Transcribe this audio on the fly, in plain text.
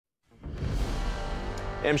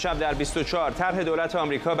امشب در 24 طرح دولت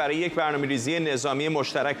آمریکا برای یک برنامه‌ریزی نظامی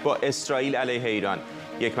مشترک با اسراییل علیه ایران.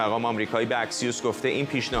 یک مقام آمریکایی به اکسیوس گفته این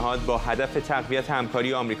پیشنهاد با هدف تقویت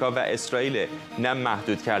همکاری آمریکا و اسرائیل، نه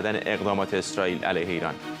محدود کردن اقدامات اسرائیل علیه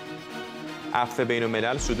ایران. عفو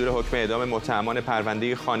بین‌الملل صدور حکم اعدام متهمان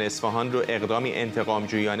پرونده خان اصفهان رو اقدامی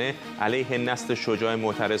انتقام‌جویانه علیه نسل شجاع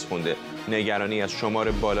معترض خونده. نگرانی از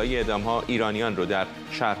شمار بالای اعدام‌ها ایرانیان رو در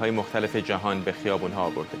شهرهای مختلف جهان به خیابون‌ها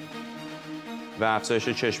آورده. و افزایش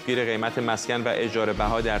چشمگیر قیمت مسکن و اجاره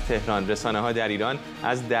بها در تهران. رسانه‌ها در ایران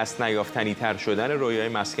از دست نیافتنی‌تر شدن رویای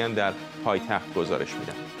مسکن در پایتخت گزارش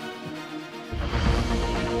میدن.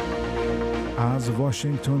 از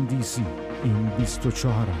واشنگتن دی سی این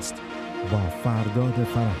 24 است با فرداد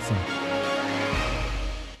فرحزاد.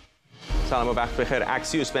 سلام و وقت بخیر.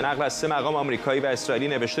 اکسیوس به نقل از 3 مقام آمریکایی و اسرائیلی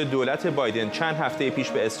نوشته دولت بایدن چند هفته پیش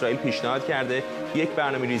به اسرائیل پیشنهاد کرده یک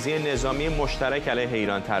برنامه‌ریزی نظامی مشترک علیه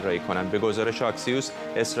ایران طراحی کنند. به گزارش اکسیوس،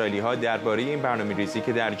 اسرائیلی‌ها درباره این برنامه‌ریزی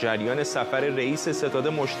که در جریان سفر رئیس ستاد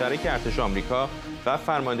مشترک ارتش آمریکا و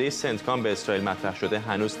فرمانده سنتکام به اسرائیل مطرح شده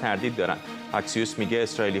هنوز تردید دارند. اکسیوس میگه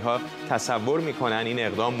اسرائیلی‌ها تصور میکنن این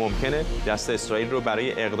اقدام ممکنه دست اسرائیل رو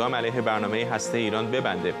برای اقدام علیه برنامه هسته ایران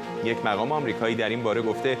ببنده. یک مقام آمریکایی در این باره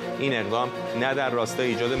گفته این اقدام نه در راستای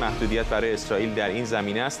ایجاد محدودیت برای اسرائیل در این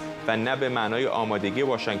زمینه است و نه به معنای آمادگی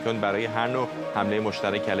واشنگتن برای هر نوع حمله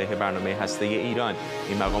مشترک علیه برنامه هسته ایران.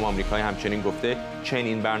 این مقام آمریکایی همچنین گفته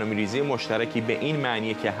چنین برنامه‌ریزی مشترکی به این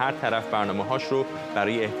معنیه که هر طرف برنامه‌هاش رو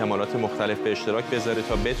برای احتمالات مختلف به اشتراک بذاره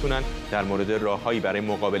تا بتونن در مورد راههایی برای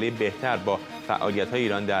مقابله بهتر با فعالیت‌های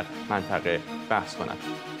ایران در منطقه بحث کنند.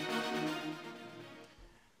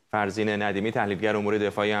 فرزین ندیمی، تحلیلگر امور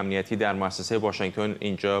دفاعی امنیتی در مؤسسه واشنگتن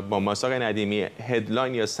اینجا با ماست. آقای ندیمی،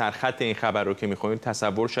 هدلاین یا سرخط این خبر رو که می‌خونید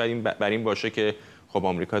تصور شاید بر این باشه که خب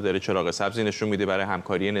آمریکا داره چراغ سبزی نشون میده برای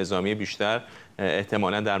همکاری نظامی بیشتر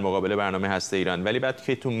احتمالاً در مقابل برنامه هسته ایران، ولی بعد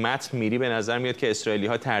که تو متن میری به نظر میاد که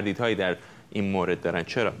اسرائیلی‌ها تردیدهایی در این مورد دارن.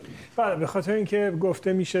 چرا؟ بله، به خاطر اینکه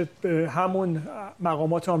گفته میشه همون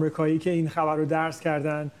مقامات آمریکایی که این خبر رو درس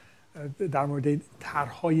کردن در مورد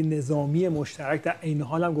طرح‌های نظامی مشترک، در عین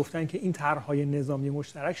حال هم گفتن که این طرح‌های نظامی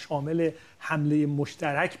مشترک شامل حمله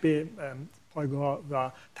مشترک به پایگاه و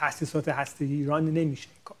تأسیسات هسته‌ای ایران نمیشه.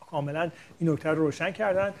 کاملا این نکته رو روشن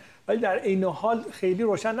کردن، ولی در عین حال خیلی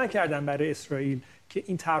روشن نکردن برای اسرائیل که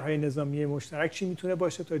این طرح‌های نظامی مشترک چی میتونه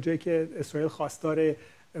باشه تا جایی که اسرائیل خواستار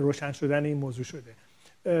روشن شدن این موضوع شده.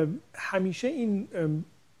 همیشه این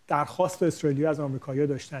درخواست اسرائیلی از آمریکایی‌ها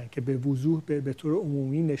داشتن که به وضوح به طور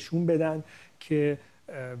عمومی نشون بدن که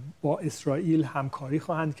با اسرائیل همکاری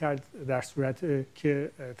خواهند کرد در صورت که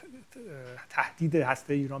تهدید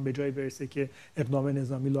هسته ایران به جای برسه که اقدام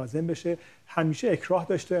نظامی لازم بشه. همیشه اکراه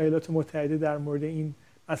داشته ایالات متحده در مورد این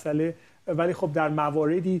مسئله، ولی خب در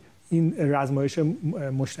مواردی این آزمایش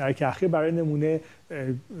مشترک اخیر برای نمونه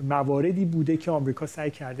مواردی بوده که آمریکا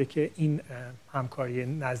سعی کرده که این همکاری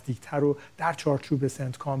نزدیکتر رو در چارچوب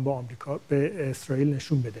سنتکام با آمریکا به اسرائیل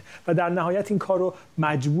نشون بده و در نهایت این کار رو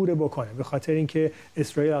مجبور بکنه، به خاطر اینکه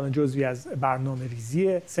اسرائیل الان جزوی از برنامه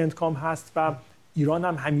ریزی سنتکام هست و ایران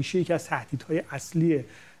هم همیشه یکی از تهدیدهای اصلی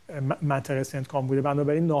منطقه سنتکام بوده.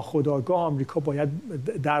 بنابراین ناخودآگاه آمریکا باید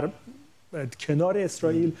در کنار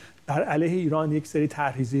اسرائیل بر علیه ایران یک سری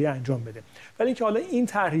طرح‌ریزی انجام بده. ولی اینکه حالا این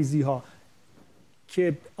طرح‌ریزی‌ها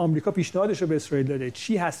که آمریکا پیشنهادش رو به اسرائیل داده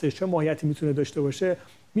چی هستش، چه ماهیتی میتونه داشته باشه،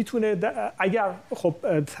 میتونه اگر خب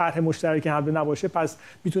طرح مشترک حمله نباشه پس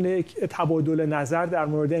میتونه یک تبادل نظر در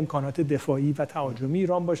مورد امکانات دفاعی و تهاجمی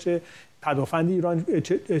ایران باشه، پدافند ایران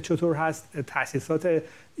چطور هست، تأسیسات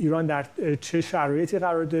ایران در چه شرایطی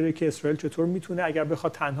قرار داره که اسرائیل چطور میتونه اگر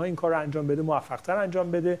بخواد تنها این کار رو انجام بده موفق‌تر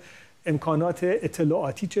انجام بده، امکانات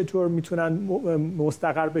اطلاعاتی چطور میتونن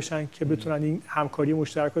مستقر بشن که بتونن این همکاری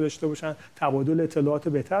مشترک رو داشته باشن، تبادل اطلاعات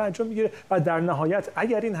بهتر انجام میگیره و در نهایت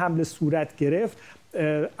اگر این حمله صورت گرفت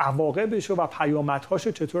عواقبش و پیامدهاش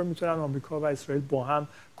چطور میتونن آمریکا و اسرائیل با هم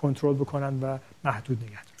کنترل بکنن و محدود نگه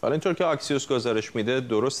دارن. حالا اینطور که اکسیوس گزارش میده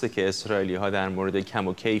درسته که اسرائیلی‌ها در مورد کم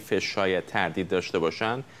و کیف شاید تردید داشته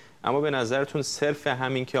باشن، اما به نظرتون صرف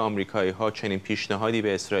همین که آمریکایی‌ها چنین پیشنهادی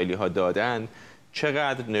به اسرائیلی‌ها دادن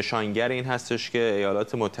چقدر نشانگر این هستش که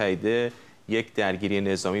ایالات متحده یک درگیری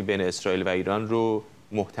نظامی بین اسرائیل و ایران رو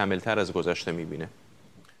محتمل‌تر از گذشته می‌بینه؟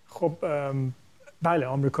 خب بله،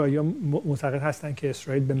 آمریکایی‌ها معتقد هستند که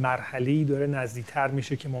اسرائیل به مرحله‌ای داره نزدیکتر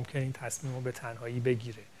میشه که ممکن این تصمیم رو به تنهایی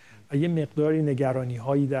بگیره و یه مقداری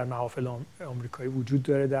نگرانی‌هایی در محافل آمریکایی وجود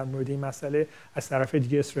داره در مورد این مسئله. از طرف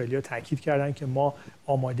دیگه اسرائیلی‌ها تاکید کردن که ما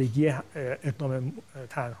آمادگی اقدام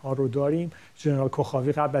تنها رو داریم. ژنرال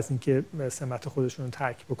کوخاوی قبل از اینکه سمت خودشون رو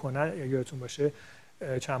ترک بکنن، یادتون باشه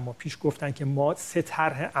چند ماه پیش گفتن که ما 3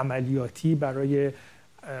 طرح عملیاتی برای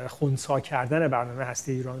خنثی کردن برنامه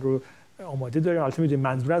هسته ایران رو آماده داریم. البته میدونید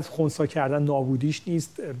منظور از خنثی کردن نابودیش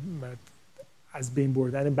نیست، از بین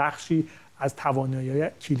بردن بخشی از توانایی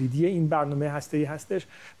کلیدی این برنامه هسته‌ای هستش،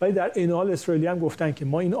 ولی در این حال اسرائیلی هم گفتن که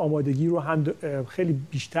ما این آمادگی رو هم خیلی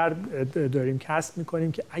بیشتر داریم کسب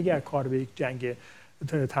می‌کنیم که اگر کار به یک جنگ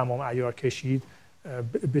تمام عیار کشید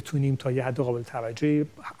بتونیم تا یه حد قابل توجهی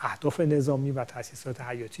اهداف نظامی و تأسیسات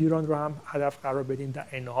حیاتی ایران رو هم هدف قرار بدیم. در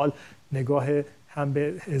این حال نگاه هم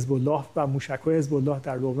به حزب الله و موشک‌های حزب الله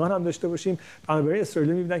در لبنان هم داشته باشیم. بنابراین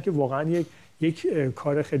اسرائیلی می‌بینن که واقعا یک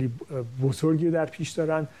کار خیلی بزرگی در پیش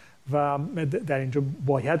دارن و در اینجا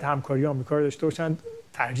باید همکاری آمریکا رو داشته باشن.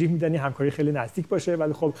 ترجیح میدن همکاری خیلی نزدیک باشه،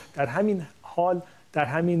 ولی خب در همین حال در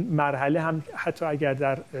همین مرحله هم حتی اگر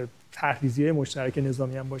در طرح‌ریزی مشترک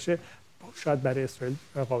نظامی هم باشه شاید برای اسرائیل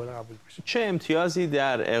قابل قبول باشه. چه امتیازی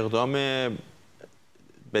در اقدام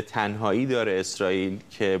به تنهایی داره اسرائیل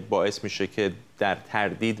که باعث میشه که در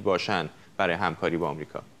تردید باشن برای همکاری با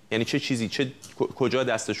آمریکا؟ یعنی چه چیزی، کجا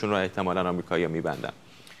دستشون رو احتمالاً آمریکایی‌ها میبندن؟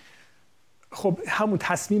 خب همون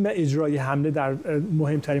تصمیم اجرای حمله در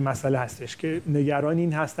مهمترین مسئله هستش که نگران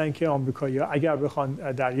این هستن که آمریکایی‌ها اگر بخوان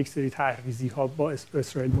در یک سری طرح‌ریزی‌ها با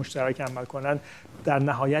اسرائیل مشترک عمل کنن در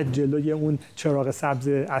نهایت جلوی اون چراغ سبز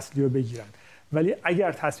اصلی رو بگیرن. ولی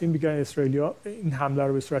اگر تصمیم بگیرن اسرائیلی‌ها این حمله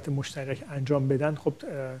رو به صورت مشترک انجام بدن، خب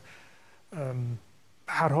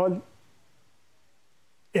هر حال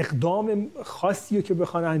اقدام خاصی که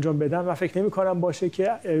بخوان انجام بدن و فکر نمی‌کنم باشه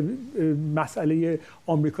که مسئله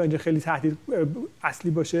آمریکا اینجا خیلی تهدید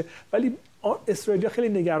اصلی باشه، ولی اسرائیلی‌ها خیلی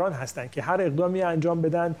نگران هستن که هر اقدامی انجام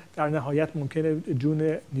بدن در نهایت ممکنه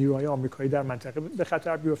جون نیروهای آمریکایی در منطقه به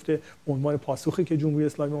خطر بیفته به عنوان پاسخی که جمهوری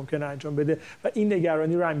اسلامی ممکنه انجام بده و این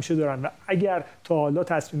نگرانی رو همیشه دارن و اگر تا حالا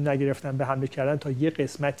تصمیم نگرفتن به حمله کردن تا یه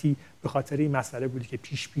قسمتی به خاطر این مسئله بودی که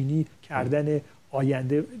پیش بینی کردن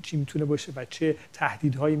آینده چی میتونه باشه و چه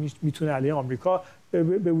تهدیدهایی میتونه علیه آمریکا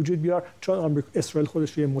به وجود بیار، چون اسرائیل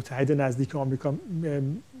خودش رو متحد نزدیک آمریکا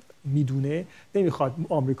میدونه، نمیخواد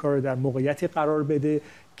آمریکا رو در موقعیتی قرار بده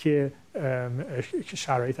که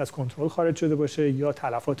شرایط از کنترل خارج شده باشه یا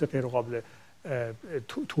تلفات غیرقابل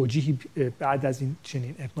توجیهی بعد از این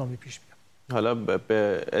چنین اقدامی پیش بیاد. حالا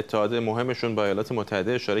به اتحاد مهمشون با ایالات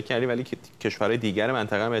متحده اشاره کردی، ولی کشورهای دیگر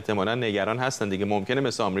منطقه هم احتمالاً نگران هستن دیگه. ممکنه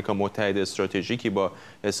مثل آمریکا متحد استراتژیکی با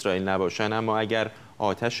اسرائیل نباشن، اما اگر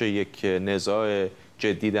آتش یک نزاع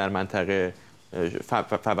جدی در منطقه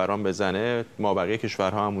فوران بزنه، مابقی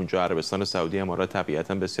کشورها هم اونجا عربستان و سعودی امارات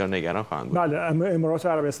طبیعتاً بسیار نگران خواهند بود. بله، امارات و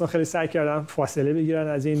عربستان خیلی سعی کردن فاصله بگیرن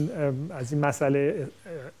از این مسئله.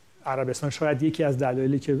 عربستان شاید یکی از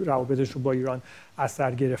دلایلی که روابطش رو با ایران از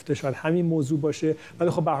سر گرفته شاید همین موضوع باشه، ولی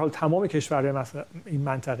خب به هر حال تمام کشورهای این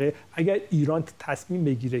منطقه اگر ایران تصمیم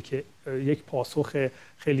بگیره که یک پاسخ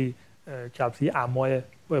خیلی کلبتی اعمال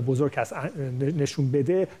بزرگ نشون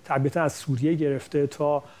بده، طبیعتا از سوریه گرفته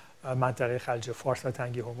تا منطقه خلیج فارس و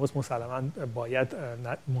تنگه هرمز مسلماً باید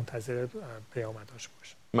منتظر پیامدهاش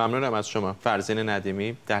باشه. ممنونم از شما. فرزین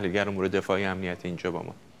ندیمی، تحلیلگر امور دفاعی امنیتی، اینجا با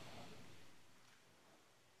ما.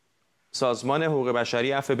 سازمان حقوق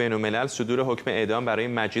بشری عفو بین‌الملل صدور حکم اعدام برای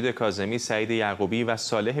مجید کاظمی، سعید یعقوبی و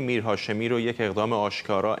صالح میرهاشمی رو یک اقدام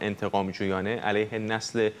آشکارا انتقام‌جویانه علیه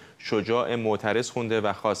نسل شجاع معترض خونده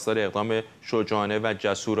و خواستار اقدام شجاعانه و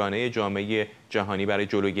جسورانه جامعه جهانی برای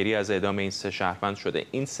جلوگیری از اعدام این سه شهروند شده.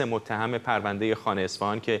 این سه متهم پرونده خانه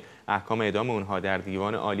اصفهان که احکام اعدام اونها در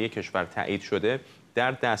دیوان عالی کشور تایید شده،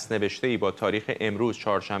 در دست‌نوشته‌ای با تاریخ امروز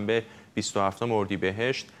چهارشنبه 27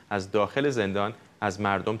 اردیبهشت از داخل زندان از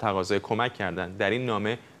مردم تقاضای کمک کردند. در این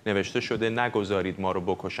نامه نوشته شده نگذارید ما رو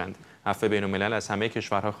بکشند. عفو بین‌الملل از همه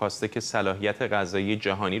کشورها خواسته که صلاحیت قضایی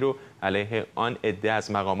جهانی رو علیه آن عده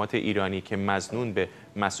از مقامات ایرانی که مظنون به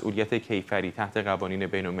مسئولیت کیفری تحت قوانین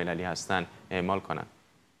بین‌المللی هستند اعمال کنند.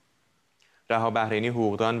 رها بحرینی،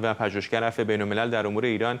 حقوقدان و پژوهشگر عفو بین‌الملل در امور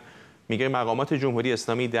ایران، میگه مقامات جمهوری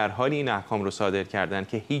اسلامی در حال این احکام رو صادر کردند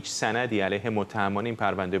که هیچ سندی علیه متهمان این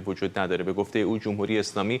پرونده وجود نداره. به گفته او جمهوری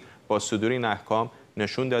اسلامی با صدور این احکام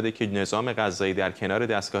نشون داده که نظام قضایی در کنار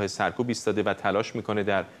دستگاه سرکوب ایستاده و تلاش میکنه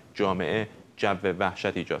در جامعه جو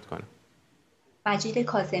وحشت ایجاد کنه. مجید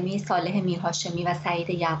کاظمی، صالح میرهاشمی و سعید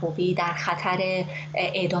یعقوبی در خطر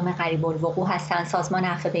اعدام قریب الوقوع هستند. سازمان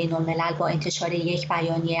عفو بین‌الملل با انتشار یک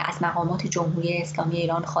بیانیه از مقامات جمهوری اسلامی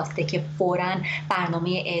ایران خواسته که فوراً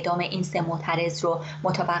برنامه اعدام این سه معترض رو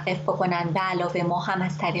متوقف بکنن. به علاوه ما هم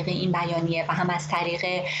از طریق این بیانیه و هم از طریق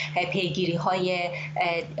پیگیری‌های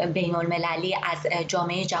بین‌المللی از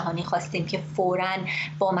جامعه جهانی خواستیم که فوراً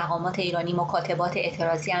با مقامات ایرانی مکاتبات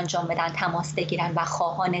اعتراضی انجام بدن، تماس بگیرن و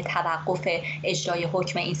خواهان توقف اجرای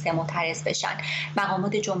حکم این سه معترض بشن.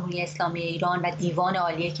 مقامات جمهوری اسلامی ایران و دیوان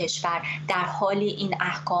عالی کشور در حال این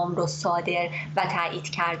احکام رو صادر و تایید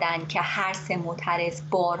کردند که هر سه معترض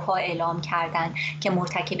بارها اعلام کردند که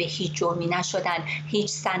مرتکب هیچ جرمی نشدن، هیچ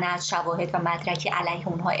سند، شواهد و مدرکی علیه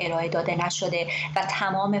اونها ارائه داده نشده و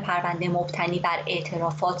تمام پرونده مبتنی بر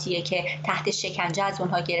اعترافاتیه که تحت شکنجه از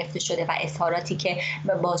اونها گرفته شده و اظهاراتی که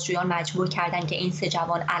بازجویان مجبور کردن که این سه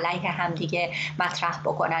جوان علیه همدیگه مطرح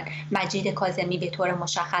بکنن. مجید کاظمی به طور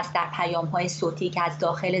مشخص در پیام‌های صوتی که از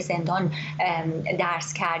داخل زندان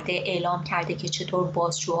درس کرده اعلام کرده که چطور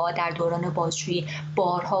بازجوها در دوران بازجویی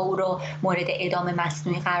بارها او رو مورد اعدام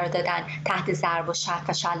مصنوعی قرار دادن، تحت ضرب و شتم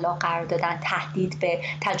و شلاق قرار دادن، تهدید به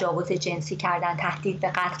تجاوز جنسی کردن، تهدید به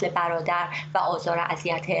قتل برادر و آزار و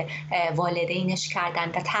اذیت والدینش کردن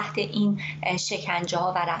و تحت این شکنجه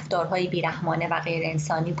ها و رفتارهای بیرحمانه و غیر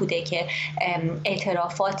انسانی بوده که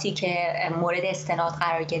اعترافاتی که مورد استناد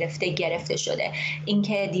قرار گرفته شده.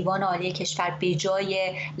 اینکه دیوان عالی کشور به جای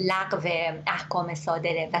لغو احکام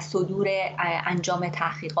صادره و صدور انجام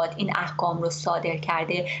تحقیقات این احکام رو صادر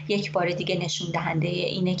کرده، یک بار دیگه نشون دهنده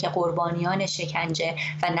اینه که قربانیان شکنجه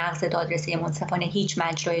و نقض دادرسی منصفانه هیچ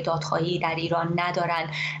مجرای دادخواهی در ایران ندارن.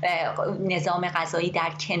 نظام قضایی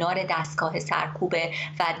در کنار دستگاه سرکوبه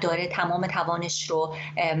و داره تمام توانش رو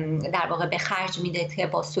در واقع به خرج میده که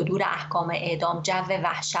با صدور احکام اعدام جو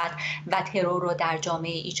وحشت و ترور رو در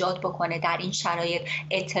جامعه ایجاد بکنه. در این شرایط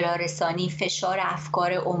اطلاع رسانی، فشار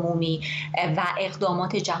افکار عمومی و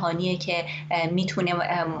اقدامات جهانی که میتونه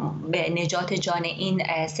به نجات جان این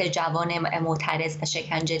سه جوان معترض و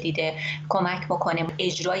شکنجه دیده کمک بکنه.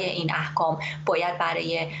 اجرای این احکام باید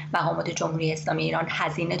برای مقامات جمهوری اسلامی ایران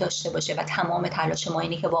هزینه داشته باشه و تمام تلاش ما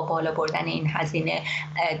اینه که با بالا بردن این هزینه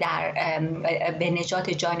به نجات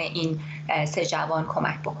جان این سه جوان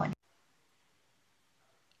کمک بکنیم.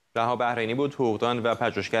 رها بحرینی بود، حقوقدان و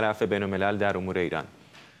پژوهشگر عفو بین‌الملل در امور ایران.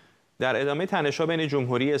 در ادامه تنش‌ها بین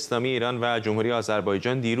جمهوری اسلامی ایران و جمهوری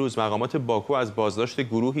آذربایجان دیروز مقامات باکو از بازداشت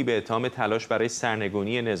گروهی به اتهام تلاش برای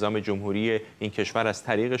سرنگونی نظام جمهوری این کشور از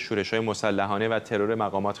طریق شورش‌های مسلحانه و ترور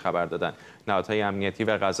مقامات خبر دادند. نهادهای امنیتی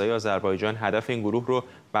و قضایی آذربایجان هدف این گروه رو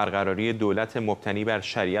برقراری دولت مبتنی بر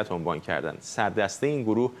شریعت عنوان کردند. سردسته این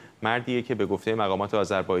گروه مردیه که به گفته مقامات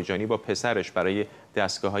آذربایجانی با پسرش برای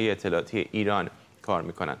دستگاه‌های اطلاعاتی ایران کار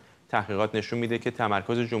می‌کنند. تحقیقات نشون میده که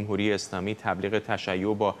تمرکز جمهوری اسلامی تبلیغ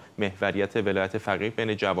تشیع با محوریت ولایت فقیه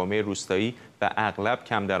بین جوامع روستایی و اغلب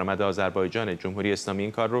کم درآمد آذربایجان. جمهوری اسلامی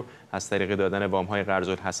این کار رو از طریق دادن وام‌های قرض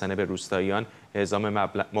الحسنه به روستاییان، اعزام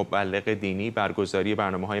مبلغ دینی، برگزاری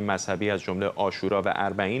برنامه‌های مذهبی از جمله عاشورا و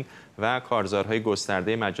اربعین و کارزارهای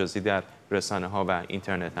گسترده مجازی در رسانه‌ها و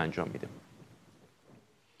اینترنت انجام میده.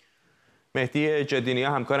 مهدی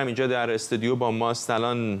جدینیا همکارم اینجا در استودیو با ماست.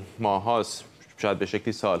 الان ماهاست، شاید به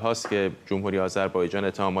شکلی سال‌هاست که جمهوری آذربایجان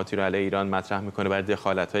اتهاماتی رو علیه ایران مطرح میکنه برای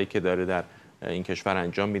دخالت‌هایی که داره در این کشور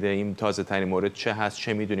انجام میده. این تازه‌ترین مورد چه هست؟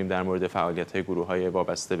 چه میدونیم در مورد فعالیت‌های گروه‌های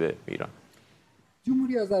وابسته به ایران؟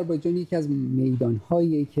 جمهوری آذربایجان یکی از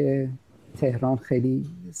میدان‌هایی که تهران خیلی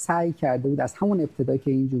سعی کرده بود از همون ابتدا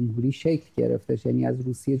که این جمهوری شکل گرفته، یعنی از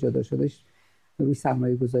روسیه جدا شدش، روی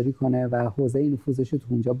سرمایه‌گذاری کنه و حوزه نفوذش رو تو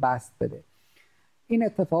اونجا بسط بده. این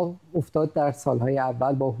اتفاق افتاد در سالهای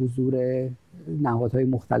اول با حضور نهادهای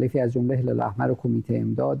مختلفی از جمله هلال احمر و کمیته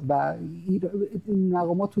امداد و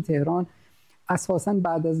مقامات تو تهران اساساً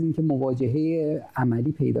بعد از اینکه مواجهه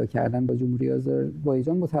عملی پیدا کردن با جمهوری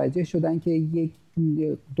آذربایجان متوجه شدن که یک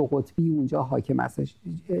دو قطبی اونجا حاکم است.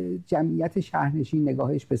 جمعیت شهرنشین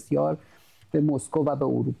نگاهش بسیار به مسکو و به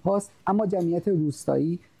اروپا است، اما جمعیت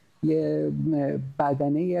روستایی یه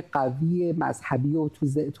بدنه قوی مذهبی و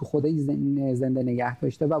تو خودش زنده نگه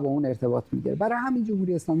داشته و با اون ارتباط میگیره. برای همین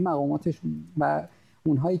جمهوری اسلامی مقاماتش و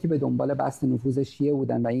اونهایی که به دنبال بسط نفوذ شیعه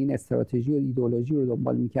بودن و این استراتژی و ایدئولوژی رو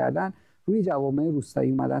دنبال میکردن روی جوامع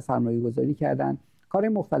روستایی اومدن سرمایه گذاری کردن، کار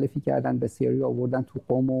مختلفی کردن، بسیاری آوردن تو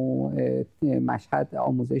قم و مشهد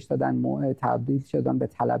آموزش دادن، تبدیل شدن به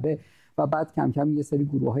طلبه و بعد کم کم یه سری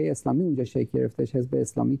گروه‌های اسلامی اونجا شکل گرفتش. حزب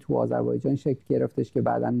اسلامی تو آذربایجان شکل گرفتش که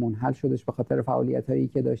بعداً منحل شدش به خاطر فعالیت‌هایی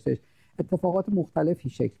که داشتش. اتفاقات مختلفی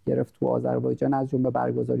شکل گرفت تو آذربایجان، از جمله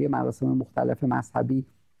برگزاری مراسم مختلف مذهبی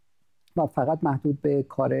و فقط محدود به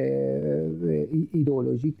کار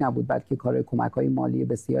ایدئولوژیک نبود بلکه کار کمک‌های مالی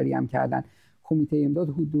بسیاری هم کردن. کمیته امداد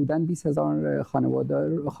حدوداً 20,000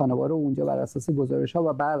 خانوار رو اونجا بر اساس گزارش‌ها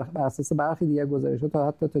و بر اساس برخی دیگر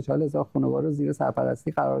گزارش‌ها تا 40,000 خانوار رو زیر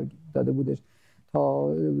سرپرستی قرار داده بودش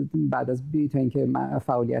تا بعد از اینکه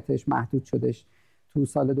فعالیتش محدود شدش تو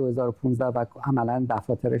سال 2015 و عملاً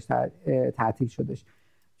دفاترش تعطیل شدش.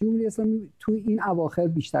 جمهوری اسلامی تو این اواخر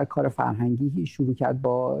بیشتر کار فرهنگی شروع کرد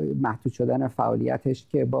با محدود شدن فعالیتش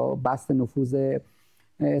که با بسط نفوذ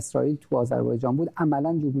اسراییل تو آذربایجان بود،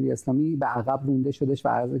 عملا جمهوری اسلامی به عقب رونده شدش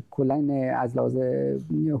و کلا از لحاظ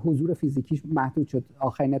حضور فیزیکیش محدود شد.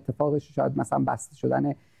 آخرین اتفاقش شاید مثلا بسته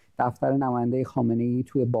شدن دفتر نماینده خامنه‌ای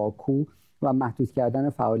توی باکو و محدود کردن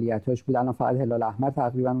فعالیتاش بود. الان فقط هلال احمر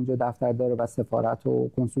تقریبا اونجا دفتر داره و سفارت و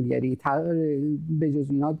کنسولگری. به جز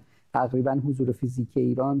اینا تقریبا حضور فیزیکی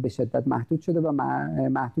ایران به شدت محدود شده و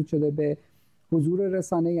محدود شده به حضور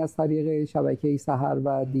رسانه‌ای از طریق شبکه سحر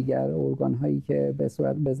و دیگر ارگان‌هایی که به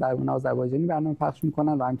صورت به زبان آذربایجانی برنامه پخش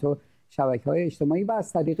می‌کنن و همینطور شبکه‌های اجتماعی و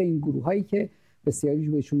از طریق این گروه‌هایی که بسیاری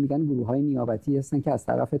بهشون میگن گروه‌های نیابتی هستن که از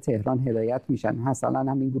طرف تهران هدایت میشن. مثلا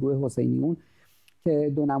همین گروه حسینیون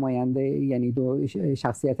که دو نماینده، یعنی دو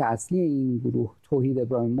شخصیت اصلی این گروه، توحید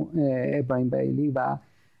ابراهیم بیلی و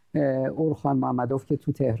اورخان محمدوف که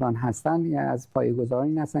تو تهران هستن، از پایه‌گذاران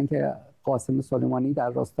این هستن که قاسم سلیمانی در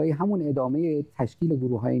راستای همون ادامه تشکیل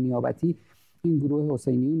گروه‌های نیابتی این گروه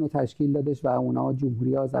حسینیون رو تشکیل دادش و اونا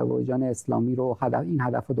جمهوری آذربایجان اسلامی رو این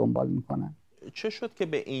هدف رو دنبال میکنن. چه شد که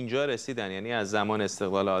به اینجا رسیدن؟ یعنی از زمان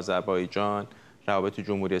استقلال آذربایجان روابط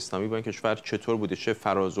جمهوری اسلامی با این کشور چطور بوده؟ چه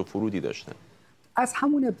فراز و فرودی داشتن؟ از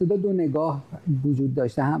همون ابتدا دو نگاه وجود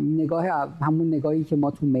داشته. همون نگاهی که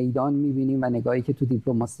ما تو میدان می‌بینیم و نگاهی که تو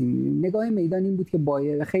دیپلماسی می‌بینیم. نگاه میدان این بود که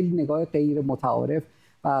خیلی نگاه غیر متعارف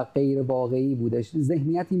و غیر واقعی بودش.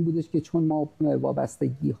 ذهنیت این بودش که چون ما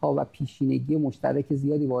وابستگی‌ها و پیشینگی مشترک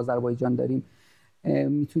زیادی با آذربایجان داریم،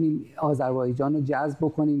 میتونیم آذربایجان رو جذب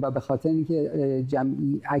بکنیم و به خاطر اینکه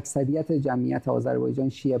اکثریت جمعیت آذربایجان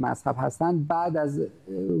شیعه مذهب هستند، بعد از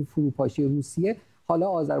فروپاشی روسیه حالا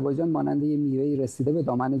آذربایجان مانند یه میوه‌ای رسیده به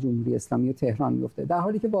دامن جمهوری اسلامی و تهران میفته. در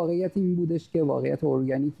حالی که واقعیت این بودش که واقعیت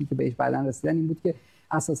ارگانیکی که بهش بعداً رسیدن این بود که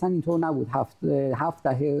اساساً اینطور نبود. هفت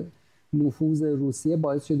دهه نفوذ روسیه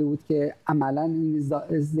باعث شده بود که عملاً این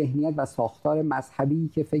ذهنیت و ساختار مذهبی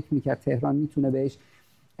که فکر میکرد تهران میتونه بهش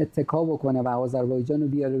اتکا بکنه و آذربایجان رو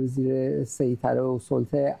بیاره زیر سیطره و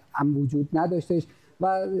سلطه هم وجود نداشتش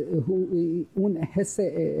و اون حس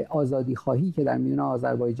آزادی خواهی که در میون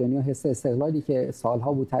آذربایجانی‌ها، حس استقلالی که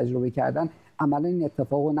سالها بود تجربه کردن، عملا این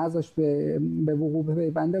اتفاق رو نذاشت به وقوع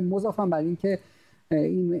بپیونده. مضافاً بر این که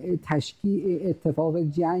این تشکیل اتفاق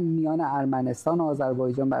جنگ میان ارمنستان و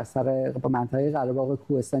آذربایجان بر سر منطقه قره باغ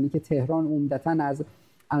کوهستانی که تهران عمدتاً از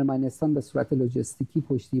ارمنستان به صورت لوجستیکی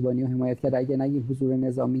پشتیبانی و حمایت کرده، اگه نگیم حضور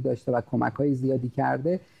نظامی داشته و کمک‌های زیادی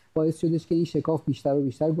کرده، باعث شدش که این شکاف بیشتر و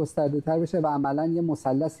بیشتر گسترده‌تر بشه و عملاً یه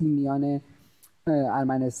مثلثی میان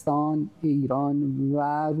ارمنستان، ایران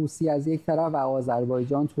و روسیه از یک طرف و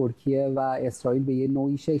آذربایجان، ترکیه و اسرائیل به یه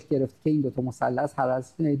نوعی شکل گرفت که این دو تا مثلث هر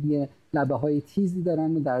از لبه‌های تیزی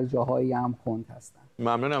دارن و در جاهایی هم کند هستن.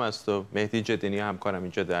 ممنونم از تو. مهدی جدینی همکارم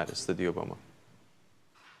اینجا در استودیو با ما.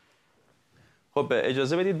 خب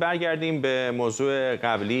اجازه بدید برگردیم به موضوع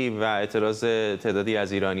قبلی و اعتراض تعدادی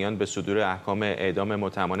از ایرانیان به صدور احکام اعدام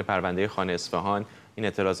متهمان پرونده خانه اصفهان. این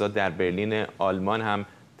اعتراضات در برلین آلمان هم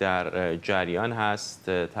در جریان هست.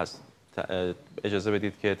 اجازه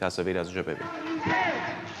بدید که تصاویر از اونجا ببینیم.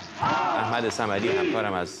 احمد سمری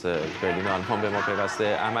همکارم از برلین آلمان به ما پیوسته.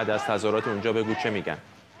 احمد، از تظاهرات اونجا بگو چه میگن؟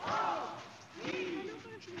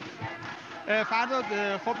 فرداد،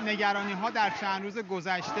 خب نگرانی ها در چند روز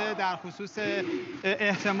گذشته در خصوص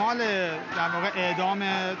احتمال در واقع اعدام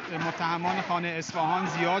متهمان خانه اصفهان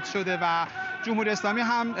زیاد شده و جمهوری اسلامی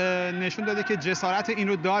هم نشون داده که جسارت این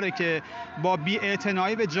رو داره که با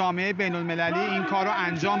بی‌اعتنایی به جامعه بین المللی این کار رو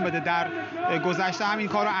انجام بده. در گذشته هم این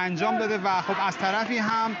کار رو انجام داده و خب از طرفی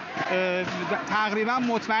هم تقریبا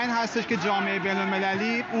مطمئن هستش که جامعه بین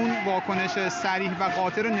المللی اون واکنش صریح و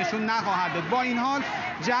قاطع رو نشون نخواهد داد. با این حال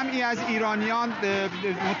جمعی از ایرانیان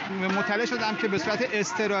مطلع شدم که به صورت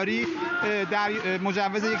اضطراری در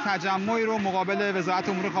مجوز یک تجمعی رو مقابل وزارت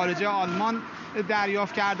امور خارجه آلمان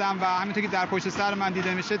دریافت کردم و همینطور که در پشت سر من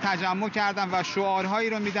دیده میشه تجمع کردم و شعارهایی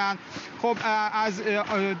رو میدن. خب از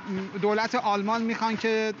دولت آلمان میخوان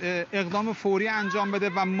که اقدام فوری انجام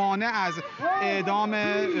بده و مانع از اعدام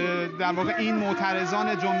در واقع این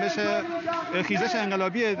معترضان جنبش خیزش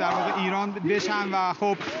انقلابی در واقع ایران بشن و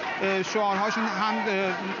خب شعارهاشون هم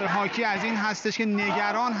حاکی از این هستش که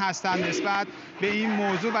نگران هستند نسبت به این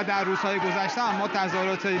موضوع و در روزهای گذشته هم ما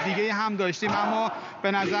تظاهرات دیگه هم داشتیم، اما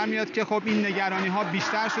به نظر میاد که خب این نگرانی ها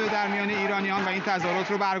بیشتر شده در میان ایرانیان و این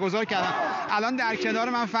تظاهرات رو برگزار کردن. الان در کنار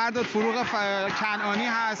من فرداد فروغ کنعانی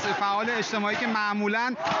هست، فعال اجتماعی که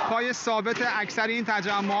معمولاً پای ثابت اکثر این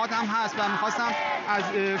تجمعات هم هست و می‌خواستم از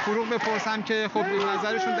فروغ بپرسم که خب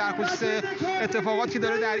نظرشون در خصوص اتفاقاتی که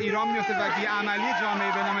داره در ایران میفته و بی‌عملی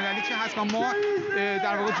جامعه بین‌المللی چه هست و ما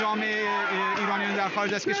در واقع جامعه ایرانیان در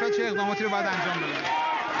خارج از کشور چه اقداماتی رو باید انجام بدیم.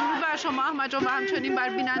 بر شما احمد جان و همچنین بر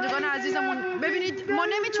بینندگان عزیزمون. ببینید ما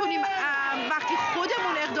نمیتونیم وقتی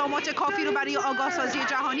خودمون اقدامات کافی رو برای آگاهسازی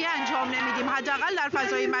جهانی انجام نمیدیم، حداقل در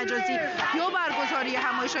فضای مجازی یا برگزاری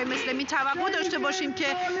همایش‌های مثل این توقع داشته باشیم که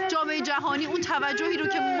جامعه جهانی اون توجهی رو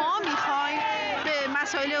که ما می‌خوایم به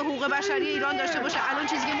مسائل حقوق بشری ایران داشته باشه. الان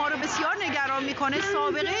چیزی که ما رو بسیار نگران میکنه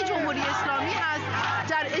سابقه جمهوری اسلامی هست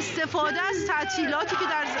در استفاده از تعطیلاتی که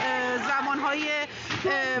در زمانهای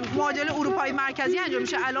معادل اروپای مرکزی انجام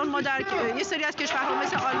میشه. الان ما در یه سری از کشورها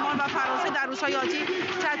مثل آلمان و فرانسه در روزهای آتی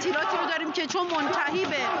تعطیلاتی رو داریم که چون منتهی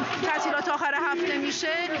به تعطیلات آخر هفته میشه،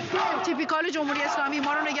 تیپیکال جمهوری اسلامی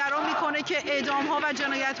ما رو نگران میکنه که اعدام‌ها و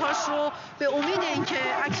جنایت‌هاش رو به امید اینکه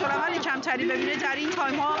عکس‌العمل کمتری ببینه در این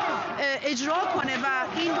تایم‌ها اجرا کنه و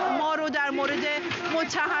این ما رو در مورد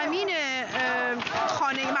متهمین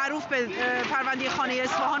خانه معروف به پرونده خانه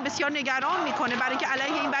اصفهان بسیار نگران میکنه، برای اینکه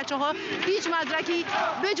علیه این بچه‌ها هیچ مدرکی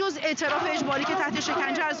به جز اعتراف اجباری که تحت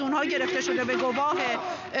شکنجه از اونها گرفته شده به گواه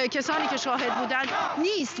کسانی که شاهد بودند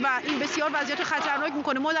نیست و این بسیار وضعیت خطرناک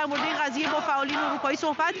میکنه. ما در مورد این قضیه با فعالین اروپایی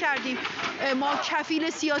صحبت کردیم، ما کفیل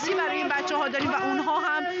سیاسی برای این بچه‌ها داریم و اونها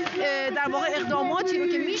هم در واقع اقداماتی رو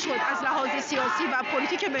که میشد از لحاظ سیاسی و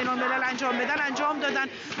پلیتیک بین‌الملل انجام بدن انجام دادن،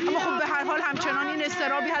 اما خب به هر حال همچنان این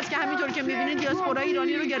اضطرابی هست که همینطور که می‌بینید دیاسپورا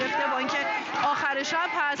ایرانی رو گرفته، با اینکه آخر شب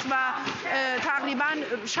هست و تقریبا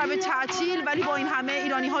شب تعطیل، ولی با این همه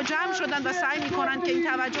ایرانی‌ها جمع شدن و سعی می‌کنن که این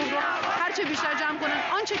توجه رو هرچه بیشتر جمع کنن.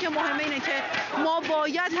 آنچه که مهمه اینه که ما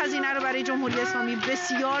باید هزینه رو برای جمهوری اسلامی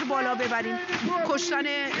بسیار بالا ببریم. کشتن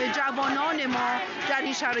جوانان ما در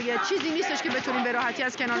این شرایط چیزی نیستش که بتونیم به راحتی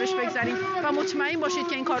از کنارش بگذریم و مطمئن باشید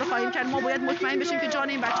که این کارو خواهیم کرد. ما باید مطمئن بشیم که جان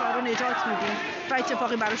این بچه‌ها رو نجات میدیم و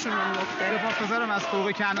اتفاقی براشون نمیفته. سپاسگزارم از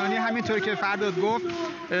فروغ کنعانی. همینطور که فرداد گفت،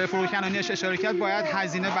 فروغ کنعانیش اشاره کرد، باید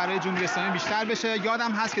هزینه برای جمهوری اسلامی بیشتر بشه.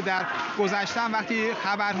 یادم هست که در گذشته وقتی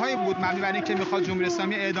خبرهای بود مبنی بر اینکه میخواد جمهوری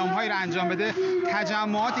اسلامی اعدام‌هایی را انجام بده،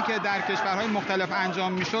 تجمعاتی که در کشورهای مختلف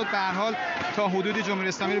انجام میشد به هر حال تا حدودی جمهوری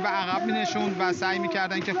اسلامی رو به عقب می‌نشوند و سعی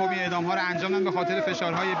می‌کردن که خب این اعدام‌ها رو انجام بدن به خاطر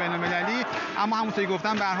فشارهای بین‌المللی. اما همونطوری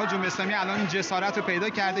گفتم به هر حال جمهوری اسلامی الان این جسارت رو پیدا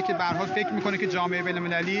کرده که به هر حال فکر می‌کنه که جامعه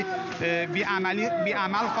بین‌المللی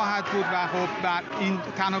بی‌عمل خواهد بود و خب این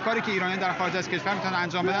تنها کاری که ایرانیان در خارج از کشور می‌تونن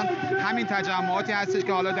انجام بدن همین تجمعاتی هستش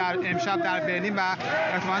که حالا در امشب در برلین و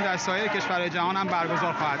احتمالاً در سایر کشورهای جهان هم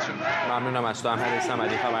برگزار خواهد شد. ممنونم از تو احمد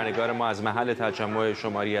صمدی، خبرنگار ما از محل تجمع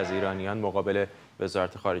شماری از ایرانیان مقابل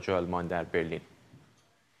وزارت خارجه آلمان در برلین.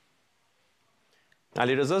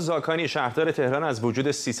 علیرضا زاکانی شهردار تهران از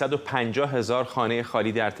وجود 350,000 خانه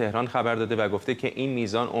خالی در تهران خبر داده و گفته که این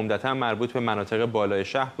میزان عمدتاً مربوط به مناطق بالای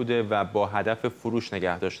شهر بوده و با هدف فروش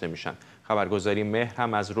نگه داشته میشن. خبرگزاری مهر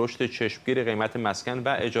هم از رشد چشمگیر قیمت مسکن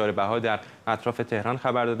و اجاره بها در اطراف تهران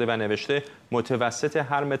خبر داده و نوشته متوسط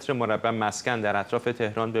هر متر مربع مسکن در اطراف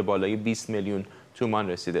تهران به بالای 20 میلیون تومان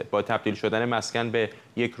رسیده. با تبدیل شدن مسکن به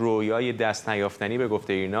یک رویای دست نیافتنی به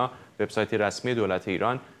گفته ایرنا، وبسایت رسمی دولت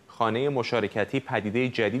ایران، خانه مشارکتی پدیده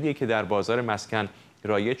جدیدی که در بازار مسکن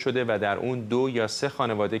رایج شده و در اون 2 یا 3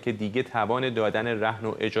 خانواده که دیگه توان دادن رهن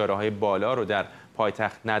و اجاره‌های بالا رو در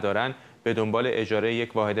پایتخت ندارن به دنبال اجاره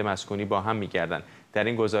یک واحد مسکونی با هم می‌گردن. در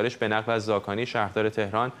این گزارش به نقل از زاکانی شهردار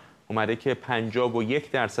تهران اومده که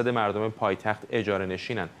 51% مردم پایتخت اجاره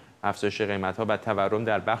نشینن. افزایش قیمت‌ها و تورم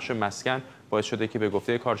در بخش مسکن باعث شده که به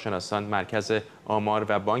گفته کارشناسان مرکز آمار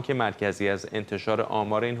و بانک مرکزی از انتشار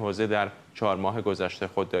آمار این حوزه در 4 ماه گذشته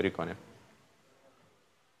خودداری کنه.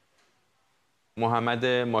 محمد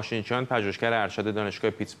ماشینچیان، پژوهشگر ارشد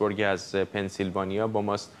دانشگاه پیتسبورگ از پنسیلوانیا با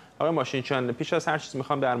ماست. آقای ماشینچیان، پیش از هر چیز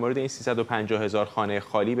میخوام در مورد این 350,000 خانه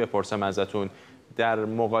خالی بپرسم ازتون. در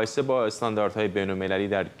مقایسه با استانداردهای بین‌المللی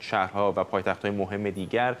در شهرها و پایتخت‌های مهم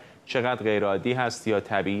دیگر چقدر غیرعادی هست یا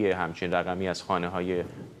طبیعی همچین رقمی از خانه‌های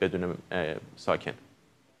بدون ساکن؟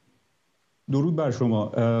 درود بر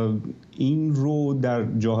شما. این رو در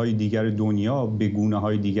جاهای دیگر دنیا به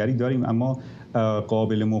گونه‌های دیگری داریم، اما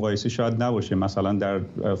قابل مقایسه شاید نباشه. مثلا در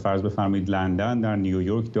فرض بفرمایید لندن، در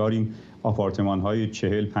نیویورک داریم آپارتمان‌های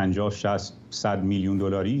 40 50 60 100 میلیون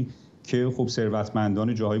دلاری که خب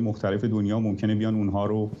ثروتمندان جاهای مختلف دنیا ممکنه بیان اونها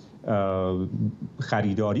رو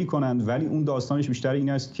خریداری کنند، ولی اون داستانش بیشتر این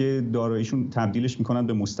است که داراییشون تبدیلش میکنن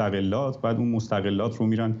به مستقلات، بعد اون مستقلات رو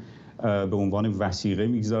میرن به عنوان وثیقه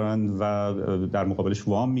میگذارن و در مقابلش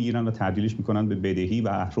وام میگیرن و تبدیلش میکنن به بدهی و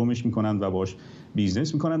اهرمش میکنن و باش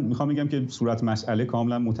بیزنس میکنن. میخوام بگم که صورت مسئله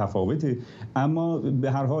کاملا متفاوته، اما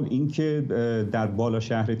به هر حال این که در بالا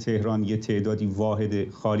شهر تهران یه تعدادی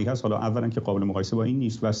واحد خالی هست، حالا اولا که قابل مقایسه با این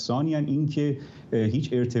نیست و ثانیاً این که هیچ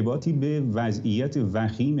ارتباطی به وضعیت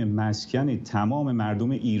وخیم مسکن تمام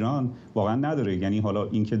مردم ایران واقعا نداره. یعنی حالا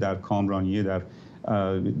این که در کامرانیه، در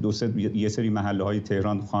یه سری محله های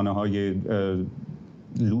تهران خانه های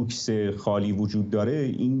لوکس خالی وجود داره،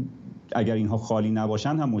 این اگر اینها خالی نباشن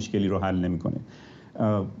هم مشکلی رو حل نمیکنه.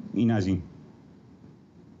 این از این.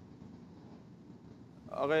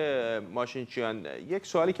 آقای ماشینچیان، یک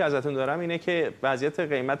سوالی که ازتون دارم اینه که وضعیت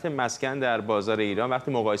قیمت مسکن در بازار ایران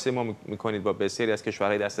وقتی مقایسه ما میکنید با بسیاری از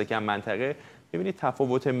کشورهای دست کم منطقه، می‌بینید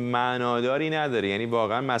تفاوت معناداری نداره. یعنی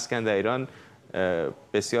واقعا مسکن در ایران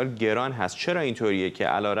بسیار گران هست. چرا اینطوریه که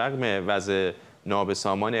علیرغم وضع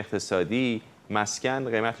نابسامان اقتصادی مسکن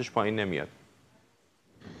قیمتش پایین نمیاد؟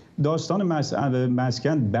 داستان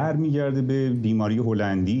مسکن برمیگرده به بیماری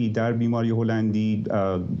هلندی. در بیماری هلندی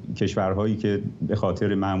کشورهایی که به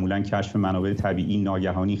خاطر معمولاً کشف منابع طبیعی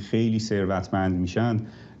ناگهانی خیلی ثروتمند میشن،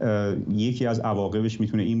 یکی از عواقبش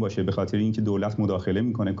میتونه این باشه به خاطر اینکه دولت مداخله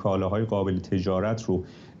میکنه کالاهای قابل تجارت رو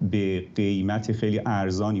به قیمت خیلی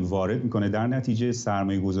ارزانی وارد میکنه، در نتیجه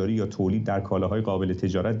سرمایه گذاری یا تولید در کالاهای قابل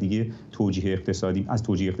تجارت دیگه از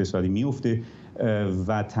توجیه اقتصادی میفته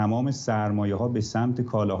و تمام سرمایه ها به سمت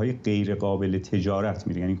کالاهای غیر قابل تجارت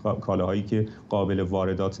میره، یعنی کالاهایی که قابل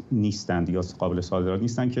واردات نیستند یا قابل صادرات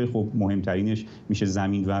نیستند که خب مهمترینش میشه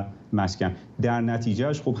زمین و مسکن. در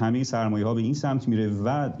نتیجهش خب همه سرمایه ها به این سمت میره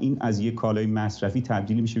و این از یک کالای مصرفی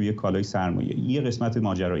تبدیل میشه به یک کالای سرمایه. یه قسمت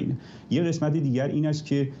ماجرا اینه. یه قسمت دیگر این است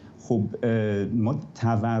که خب ما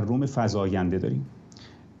تورم فزاینده داریم.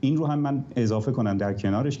 این رو هم من اضافه کنم در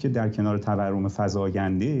کنارش که در کنار تورم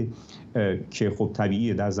فزاینده که خب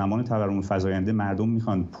طبیعیه در زمان تورم فزاینده مردم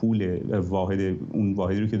میخوان پول اون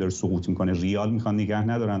واحدی رو که داره سقوط میکنه ریال میخوان نگه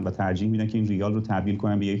ندارن و ترجیح میدن که این ریال رو تبدیل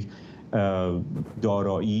کنن به یک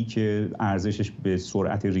دارایی که ارزشش به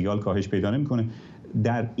سرعت ریال کاهش پیدا نمیکنه.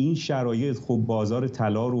 در این شرایط خب بازار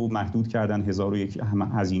طلا رو محدود کردن، 1001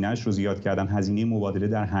 هزینه‌اش رو زیاد کردن، هزینه مبادله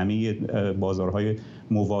در همه بازارهای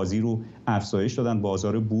موازی رو افزایش دادن.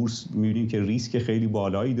 بازار بورس می‌بینیم که ریسک خیلی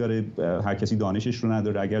بالایی داره، هر کسی دانشش رو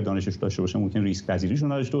نداره، اگر دانشش داشته باشه ممکن ریسک پذیریش رو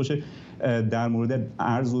نداشته باشه. در مورد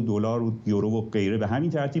ارز و دلار و یورو و غیره به همین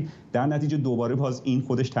ترتیب، در نتیجه دوباره باز این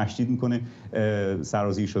خودش تشدید می‌کنه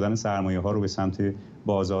سرازیر شدن سرمایه‌ها رو به سمت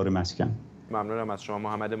بازار مسکن. ممنونم از شما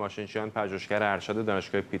محمد ماشینچیان، پژوهشگر ارشد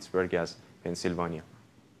دانشگاه پیتسبورگ از پنسیلوانیا.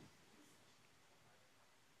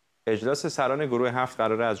 اجلاس سران گروه 7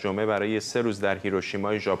 قرار از جمعه برای 3 روز در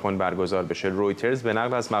هیروشیما ژاپن برگزار بشه. رویترز به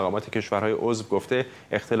نقل از مقامات کشورهای عضو گفته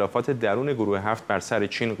اختلافات درون گروه 7 بر سر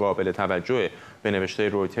چین قابل توجهه. به نوشته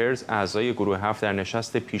رویترز، اعضای گروه 7 در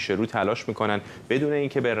نشست پیش رو تلاش میکنن بدون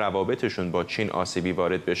اینکه به روابطشون با چین آسیبی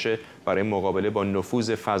وارد بشه برای مقابله با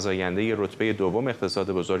نفوذ فزاینده رتبه دوم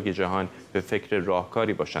اقتصاد بزرگ جهان به فکر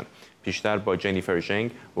راهکاری باشن. پیشتر با جنیفر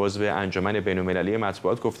ژنگ عضو انجمن بین‌المللی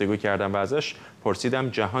مطبوعات گفتگو کردم و ازش پرسیدم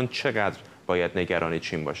جهان چقدر باید نگران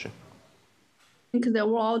چین باشه. The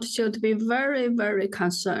world should be very, very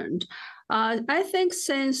concerned. I think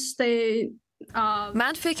since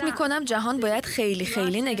من فکر میکنم جهان باید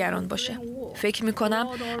خیلی نگران باشه. فکر میکنم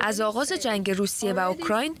از آغاز جنگ روسیه و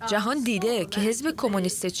اوکراین جهان دیده که حزب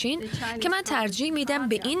کمونیست چین که من ترجیح میدم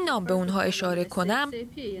به این نام به اونها اشاره کنم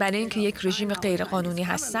برای اینکه یک رژیم غیرقانونی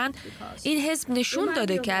هستن، این حزب نشون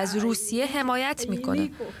داده که از روسیه حمایت میکنه.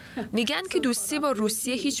 میگن که دوستی با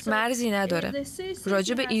روسیه هیچ مرزی نداره.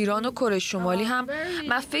 راجع به ایران و کره شمالی هم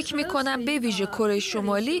من فکر میکنم به ویژه کره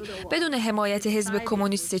شمالی بدون حمایت حزب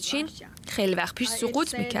کمونیست چین خیلی وقت پیش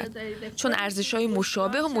سقوط میکرد، چون ارزش‌های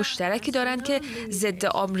مشابه و مشترکی دارن که ضد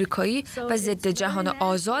آمریکایی و ضد جهان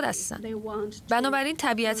آزاد هستن. بنابراین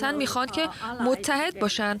طبیعتاً میخوان که متحد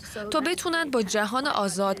باشن تا بتونن با جهان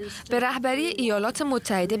آزاد به رهبری ایالات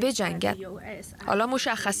متحده بجنگن. حالا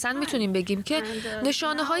مشخصاً میتونیم بگیم که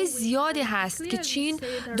نشانه‌های زیادی هست که چین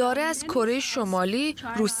داره از کره شمالی،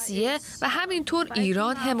 روسیه و همینطور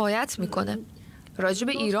ایران حمایت میکنه. راجع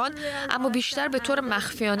به ایران اما بیشتر به طور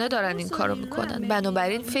مخفیانه دارن این کارو میکنن.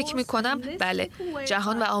 بنابراین فکر میکنم بله،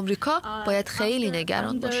 جهان و آمریکا باید خیلی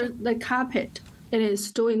نگران باشن.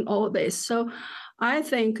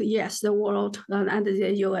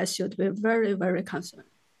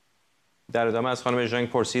 در ادامه از خانم ژنگ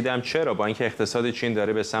پرسیدم چرا با اینکه اقتصاد چین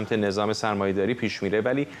داره به سمت نظام سرمایه‌داری پیش میره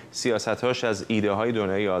ولی سیاست‌هاش از ایده‌های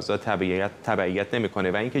دنیای آزاد تبعیت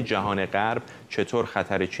نمی‌کنه و اینکه جهان غرب چطور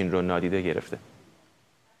خطر چین رو نادیده گرفته.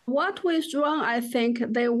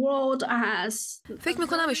 فکر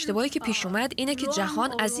میکنم اشتباهی که پیش اومد اینه که جهان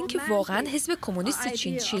از اینکه واقعا حزب کمونیست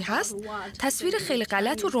چین چی هست تصویر خیلی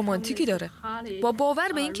غلط و رمانتیکی داره. با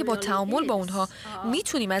باور به اینکه با تعامل با اونها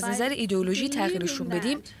میتونیم از نظر ایدئولوژی تغییرشون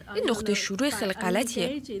بدیم، این نقطه شروع خیلی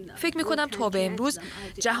غلطیه. فکر میکنم تا به امروز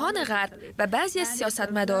جهان غرب و بعضی از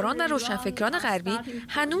سیاستمداران و روشنفکران غربی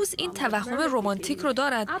هنوز این توهم رمانتیک رو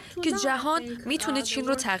دارن که جهان میتونه چین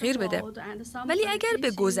رو تغییر بده. ولی اگر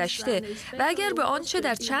به گذشته گذشته و اگر به آنچه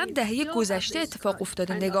در چند دهه گذشته اتفاق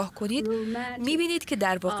افتاده نگاه کنید، می‌بینید که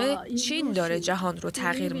در واقع چین داره جهان رو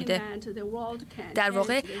تغییر میده. در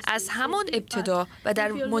واقع از همان ابتدا و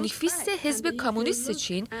در مانیفست حزب کمونیست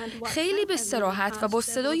چین خیلی به صراحت و با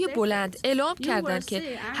صدای بلند اعلام کردند که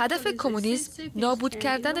هدف کمونیسم نابود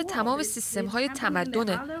کردن تمام سیستم‌های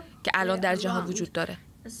تمدنه که الان در جهان وجود داره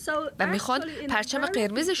و میخوان پرچم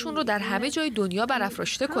قرمزشون رو در همه جای دنیا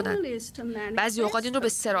برافراشته کنن. بعضی اوقات این رو به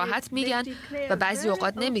صراحت میگن و بعضی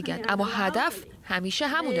اوقات نمیگن، اما هدف همیشه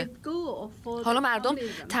همونه. حالا مردم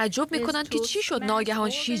تعجب میکنن که چی شد ناگهان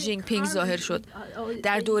شی جینگ پینگ ظاهر شد.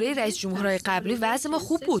 در دوره رئیس جمهورهای قبلی وضع ما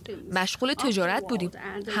خوب بود، مشغول تجارت بودیم،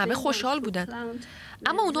 همه خوشحال بودن.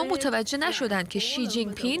 اما اونا متوجه نشدن که شی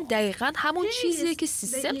جینگ پینگ دقیقاً همون چیزیه که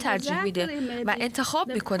سیستم ترجیح میده و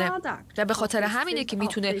انتخاب میکنه و به خاطر همینه که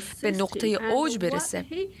میتونه به نقطه اوج برسه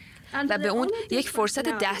و به اون یک فرصت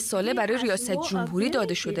 10 ساله برای ریاست جمهوری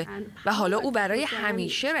داده شده و حالا او برای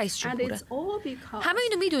همیشه رئیس جمهوره. همه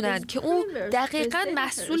اینو میدونن که او دقیقاً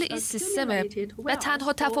محصول این سیستمه و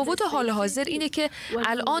تنها تفاوت حال حاضر اینه که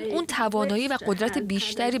الان اون توانایی و قدرت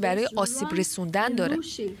بیشتری برای آسیب رسوندن داره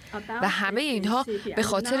و همه اینها به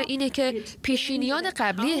خاطر اینه که پیشینیان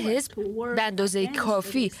قبلی حزب به اندازه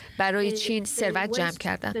کافی برای چین ثروت جمع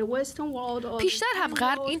کردن. پیشتر هم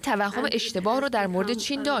غرب این توهم اشتباه رو در مورد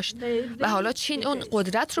چین داشت و حالا چین اون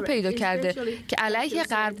قدرت رو پیدا کرده که علیه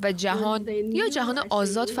غرب و جهان یا جهان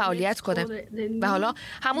آزاد فعالیت کنه و حالا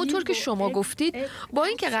همونطور که شما گفتید با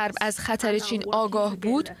اینکه غرب از خطر چین آگاه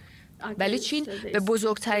بود، ولی چین به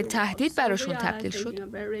بزرگترین تهدید براشون تبدیل شد.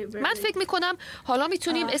 من فکر میکنم حالا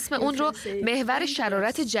میتونیم اسم اون رو محور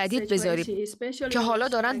شرارت جدید بذاریم که حالا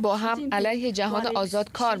دارن با هم علیه جهان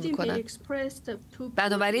آزاد کار میکنن.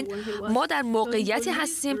 بنابراین ما در موقعیتی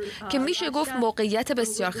هستیم که میشه گفت موقعیت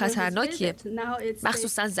بسیار خطرناکیه،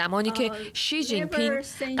 مخصوصا زمانی که شی جینگ پینگ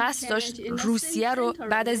قصد داشت روسیه رو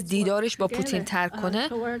بعد از دیدارش با پوتین ترک کنه.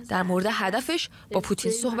 در مورد هدفش با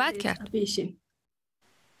پوتین صحبت کرد.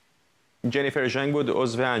 جنیفر ژنگ بود،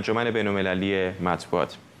 عضو انجمن بین‌المللی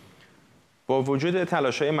مطبوعات. با وجود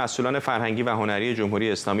تلاش‌های مسئولان فرهنگی و هنری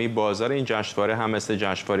جمهوری اسلامی، بازار این جشنواره هم مثل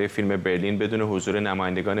جشنواره فیلم برلین بدون حضور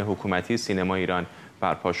نمایندگان حکومتی سینما ایران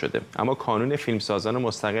برپا شده. اما کانون فیلمسازان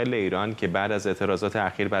مستقل ایران که بعد از اعتراضات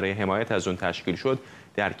اخیر برای حمایت از اون تشکیل شد،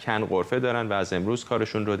 در کن غرفه دارن و از امروز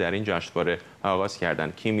کارشون رو در این جشنواره آغاز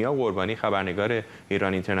کردن. کیمیا قربانی، خبرنگار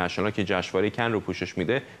ایران اینترنشنال که جشنواره کن رو پوشش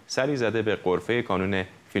میده، سری زده به غرفه کانون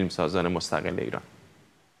فیلمسازان مستقل ایران.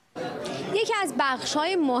 یکی از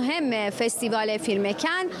بخش‌های مهم فستیوال فیلم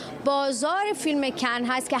کن بازار فیلم کن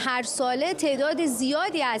هست که هر ساله تعداد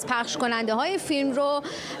زیادی از پخش کننده های فیلم رو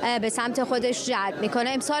به سمت خودش جلب میکنه.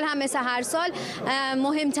 امسال هم مثل هر سال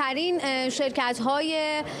مهمترین شرکت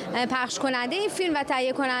های پخش کننده این فیلم و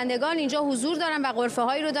تهیه کنندگان اینجا حضور دارن و غرفه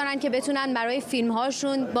هایی رو دارن که بتونن برای فیلم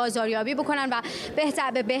هاشون بازاریابی بکنن و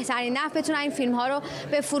به بهترین نحو بتونن این فیلم ها رو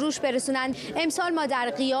به فروش برسونن. امسال ما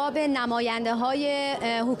در غیاب نماینده های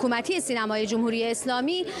حکومتی سینمای جمهوری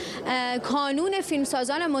اسلامی کانون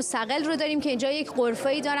فیلمسازان مستقل رو داریم که اینجا یک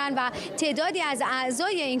غرفه‌ای دارن و تعدادی از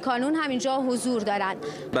اعضای این کانون هم اینجا حضور دارن.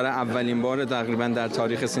 برای اولین بار تقریبا در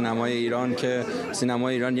تاریخ سینمای ایران که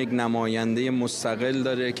سینمای ایران یک نماینده مستقل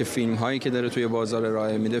داره که فیلم‌هایی که داره توی بازار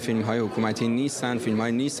ارائه میده فیلم‌های حکومتی نیستن،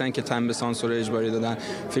 فیلم‌هایی نیستن که تن به سانسور اجباری دادن،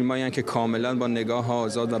 فیلم‌هایی که کاملا با نگاه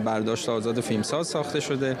آزاد و برداشت آزاد فیلمساز ساخته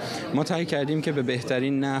شده. ما سعی کردیم که به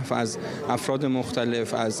بهترین نحو از افراد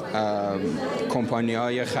مختلف، از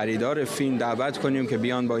کمپانی‌های خریدار فیلم دعوت کنیم که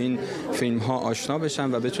بیان با این فیلم‌ها آشنا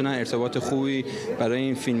بشن و بتونن ارتباط خوبی برای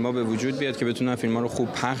این فیلم‌ها به وجود بیاد که بتونن فیلم‌ها رو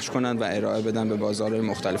خوب پخش کنن و ارائه بدن به بازارهای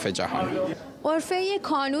مختلف جهان. غرفه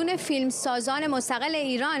کانون فیلمسازان مستقل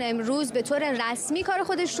ایران امروز به طور رسمی کار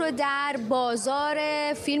خودش رو در بازار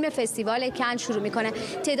فیلم فستیوال کن شروع میکنه.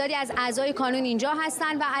 تعدادی از اعضای کانون اینجا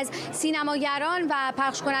هستن و از سینماگران و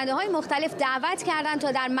پخش کننده های مختلف دعوت کردن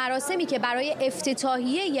تا در مراسمی که برای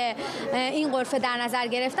افتتاحیه این غرفه در نظر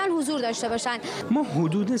گرفتن حضور داشته باشن. ما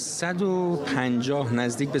حدود 150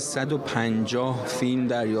 نزدیک به 150 فیلم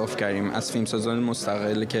دریافت کردیم از فیلمسازان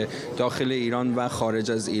مستقل که داخل ایران و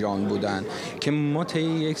خارج از ایران بودن که ما طی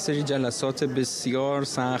یک سری جلسات بسیار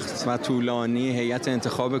سخت و طولانی هیئت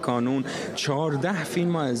انتخاب کانون 14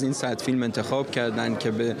 فیلم از این 100 فیلم انتخاب کردن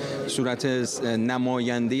که به صورت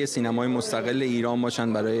نماینده سینمای مستقل ایران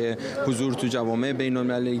باشن برای حضور تو جوامع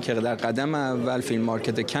بین‌المللی که در قدم اول فیلم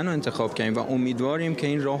مارکت کن رو انتخاب کردیم و امیدواریم که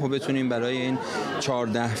این راهو بتونیم برای این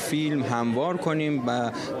 14 فیلم هموار کنیم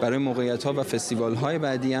و برای موقعیت‌ها و فستیوال‌های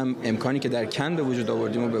بعدی هم امکانی که در کن به وجود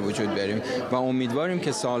آوردیم و به وجود بیاریم و امیدواریم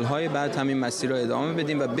که سال‌های بعد همین مسیر رو ادامه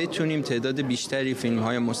بدیم و بتونیم تعداد بیشتری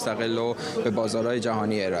فیلم‌های مستقل رو به بازارهای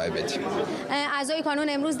جهانی ارائه بدیم. اعضای کانون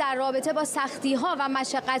امروز در رابطه با سختی‌ها و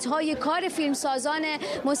مشقت‌های کار فیلمسازان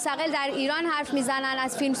مستقل در ایران حرف میزنن،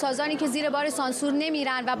 از فیلمسازانی که زیر بار سانسور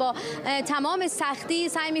نمیرن و با تمام سختی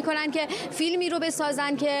سعی میکنن که فیلمی رو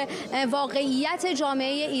بسازن که واقعیت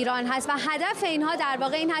جامعه ایران هست و هدف اینها در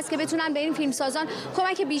واقع این هست که بتونن به این فیلمسازان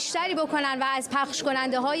کمک بیشتری بکنن و از پخش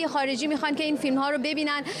کننده های خارجی میخوان که این فیلم ها رو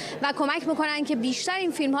ببینن و کمک میکنن که بیشتر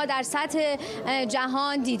این فیلم ها در سطح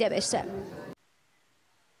جهان دیده بشه.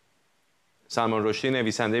 سلمان رشدی،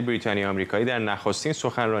 نویسنده بریتانیایی آمریکایی، در نخستین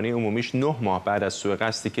سخنرانی عمومیش 9 ماه بعد از سوء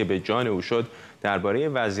قصدی که به جان او شد درباره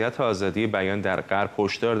وضعیت آزادی بیان در غرب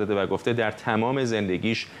هشدار داده و گفته در تمام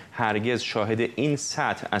زندگیش هرگز شاهد این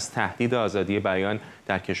سطح از تهدید آزادی بیان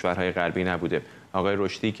در کشورهای غربی نبوده. آقای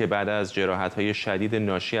رشدی که بعد از جراحت‌های شدید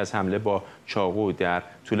ناشی از حمله با چاقو در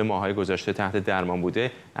طول ماه‌های گذشته تحت درمان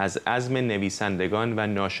بوده، از عزم نویسندگان و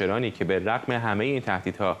ناشرانی که به رغم همه این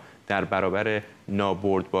تهدیدها در برابر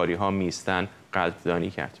نابردباری‌ها میستن قدردانی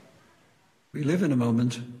کرد. We live in a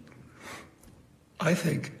moment, I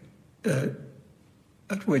think,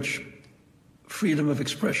 at which freedom of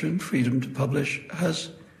expression, freedom to publish has.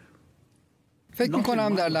 فکر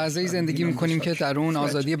می‌کنم در لحظه‌ای زندگی می‌کنیم که در اون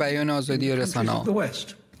آزادی بیان، آزادی رسانه‌ها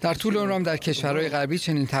در طول عمرم در کشورهای غربی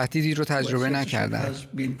چنین تهدیدی رو تجربه نکردم.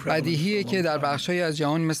 بدیهیه که در بخش‌هایی از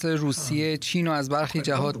جهان مثل روسیه، چین و از برخی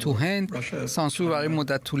جهات تو هند سانسور برای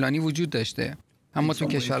مدت طولانی وجود داشته. اما تو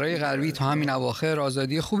کشورهای غربی تا همین اواخر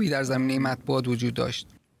آزادی خوبی در زمینه مطبوعات وجود داشت.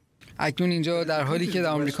 اکنون اینجا در حالی که در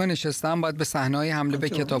آمریکا نشستم باید به صحنه‌های حمله به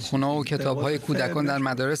کتابخونه‌ها و کتاب‌های کودکان در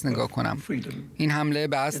مدارس نگاه کنم. این حمله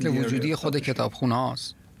به اصل وجودی خود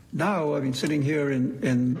کتابخونه‌هاست.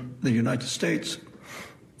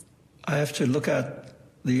 I have to look at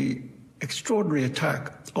the extraordinary attack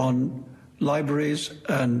on libraries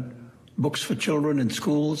and books for children in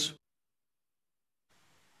schools.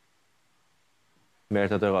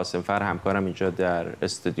 مرداد قاسمفر همکارم اینجا در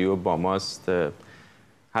استودیو با ماست.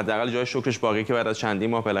 حداقل جای شکرش باقی که بعد از چندین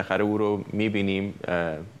ماه بالاخره او رو می‌بینیم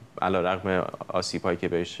علیرغم آسیب‌هایی که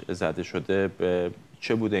بهش زده شده.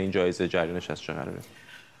 چه بوده این جایزه، جریانش از چه قراره؟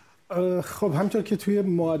 خب همطور که توی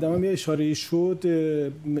مقدمه اشاره شد،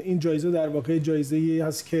 این جایزه در واقع جایزه‌ای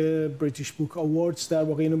هست که بریتیش بوک آواردز در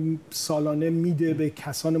واقع اینو سالانه میده به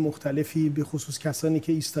کسان مختلفی، به خصوص کسانی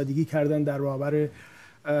که ایستادگی کردن در برابر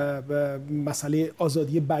مسئله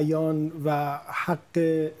آزادی بیان و حق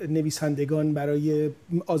نویسندگان برای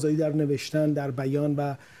آزادی در نوشتن، در بیان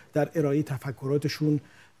و در ارائه تفکراتشون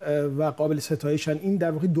و قابل ستایشن. این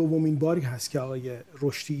در واقع دومین باری هست که آقای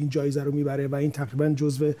رشدی این جایزه رو میبره و این تقریبا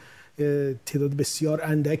جزو تعداد بسیار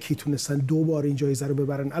اندکی تونستن 2 بار این جایزه رو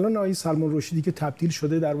ببرن. الان آقای سلمان رشدی که تبدیل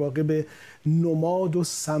شده در واقع به نماد و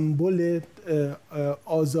سمبل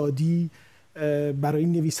آزادی برای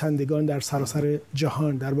نویسندگان در سراسر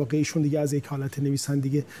جهان، در واقع ایشون دیگه از یک حالت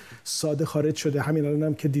نویسندگی ساده خارج شده. همین الان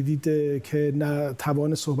هم که دیدید که نه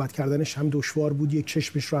توان صحبت کردنش هم دشوار بود، یک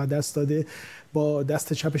چشمش رو از دست داده، با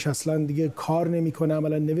دست چپش اصلا دیگه کار نمیکنه.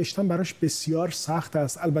 عملا نوشتن براش بسیار سخت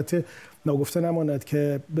است. البته ناگفته نماند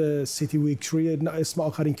که به سیتی ویکتوری اسم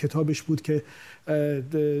آخرین کتابش بود که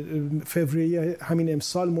فوریه همین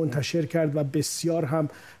امسال منتشر کرد و بسیار هم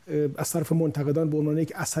از طرف منتقدان به عنوان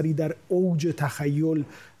یک اثری در اوج تخیل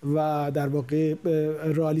و در واقع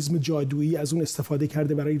رئالیسم جادویی از اون استفاده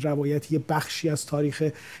کرده برای روایت یه بخشی از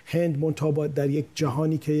تاریخ هند، منتها در یک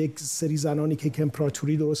جهانی که یک سری زنانی که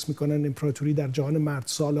امپراتوری درست میکنن، امپراتوری در جهان مرد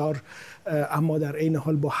سالار، اما در عین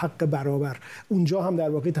حال با حق برابر. اونجا هم در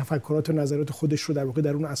واقع تفکرات و نظرات خودش رو در واقع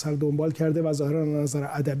در اون اثر دنبال کرده و ظاهرا نظر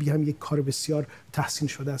ادبی هم یک کار بسیار تحسین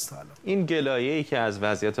شده است. الان این گلایه‌ای که از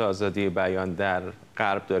وضعیت آزادی بیان در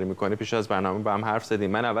غرب داره میکنه، پیش از برنامه با هم حرف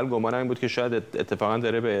زدیم. من اول گمانم این بود که شاید اتفاقا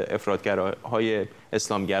داره به افراطگراهای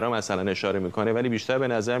اسلامگرا مثلا اشاره میکنه، ولی بیشتر به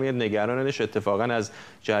نظر میاد نگرانش اتفاقا از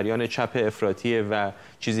جریان چپ افراطی و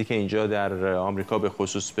چیزی که اینجا در آمریکا به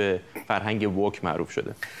خصوص به فرهنگ ووک معروف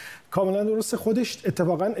شده. کاملا درسته. خودش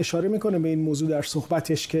اتفاقا اشاره میکنه به این موضوع در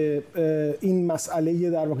صحبتش که این مسئله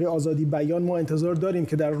در واقع آزادی بیان ما انتظار داریم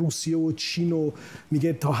که در روسیه و چین و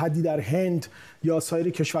میگه تا حدی در هند یا سایر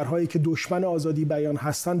کشورهایی که دشمن آزادی بیان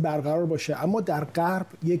هستن برقرار باشه. اما در غرب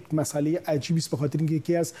یک مسئله عجیبی است، به خاطر اینکه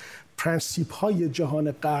یکی از پرنسیپ های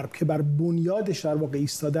جهان غرب که بر بنیادش در واقع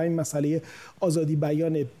ایستاده این مسئله آزادی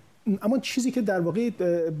بیان. اما چیزی که در واقع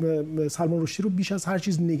سلمان رشدی رو بیش از هر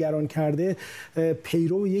چیز نگران کرده،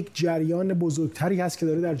 پیرو یک جریان بزرگتری هست که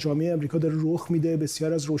داره در جامعه آمریکا داره رخ میده.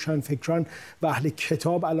 بسیار از روشنفکران و اهل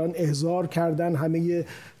کتاب الان احضار کردن همه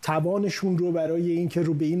توانشون رو برای اینکه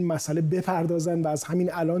رو به این مسئله بپردازن و از همین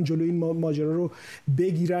الان جلوی این ماجرا رو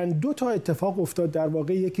بگیرن. 2 تا اتفاق افتاد در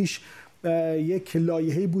واقع. یکیش یک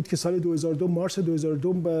لایحه‌ای بود که سال 2002 مارس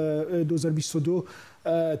 2022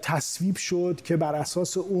 تصویب شد که بر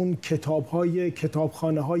اساس اون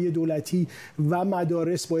کتابخانه‌های دولتی و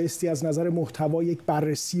مدارس بایستی از نظر محتوا یک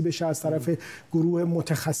بررسی بشه از طرف گروه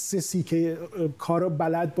متخصصی که کارو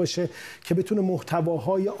بلد باشه که بتونه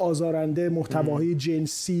محتواهای آزارنده، محتواهای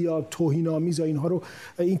جنسی یا توهین‌آمیز یا اینها رو،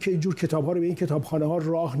 این که اینجور کتاب‌ها رو به این کتابخانه‌ها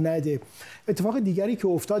راه نده. اتفاق دیگری که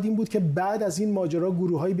افتاد این بود که بعد از این ماجرا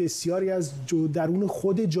گروه‌های بسیاری از درون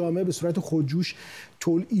خود جامعه به صورت خودجوش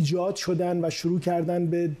ایجاد شدن و شروع کردن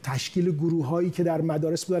به تشکیل گروه‌هایی که در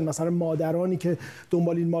مدارس بودن، مثلا مادرانی که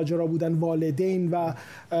دنبال این ماجرا بودن، والدین و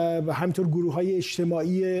همینطور گروه‌های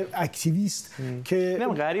اجتماعی اکتیویست که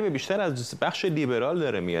اینم غریبه بیشتر از بخش لیبرال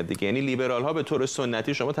داره میاد دیگه. یعنی لیبرال‌ها به طور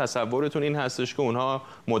سنتی شما تصورتون این هستش که اونها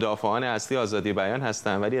مدافعان اصلی آزادی بیان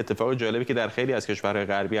هستن، ولی اتفاق جالبی که در خیلی از کشورهای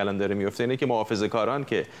غربی الان داره میفته اینه که محافظه‌کاران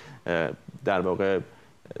که در واقع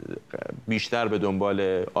بیشتر به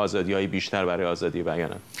دنبال آزادی‌های بیشتر برای آزادی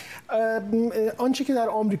بیانن. آنچه که در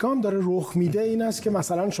آمریکا هم داره رخ میده این است که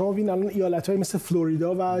مثلا شما ببین الان ایالت‌های مثل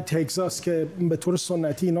فلوریدا و تگزاس که به طور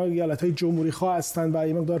سنتی اینا ایالت‌های جمهوری‌خواه هستند و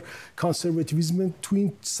یه مقدار کانسرواتیویسم تو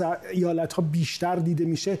این ایالت‌ها بیشتر دیده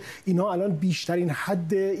میشه، اینا الان بیشترین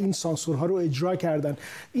حد این سانسورها رو اجرا کردن.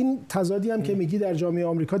 این تضادی هم که میگی در جامعه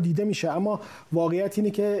آمریکا دیده میشه، اما واقعیت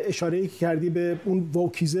اینه که اشاره کردی به اون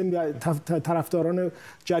ووکیزم و طرفداران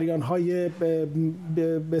جریان‌های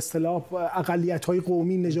به اصطلاح اقلیت‌های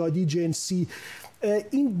قومی، نژادی، جنسی،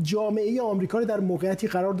 این جامعه آمریکا رو در موقعیتی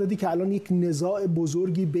قرار دادی که الان یک نزاع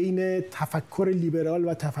بزرگی بین تفکر لیبرال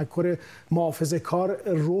و تفکر محافظه‌کار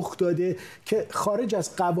رخ داده که خارج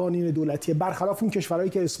از قوانین دولتیه. برخلاف اون کشورهایی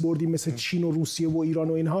که اسپردیم مثل چین و روسیه و ایران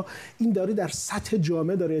و اینها، این داره در سطح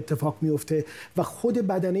جامعه داره اتفاق میفته و خود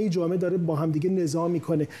بدنه جامعه داره با همدیگه نزاع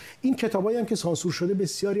میکنه. این کتابایی هم که سانسور شده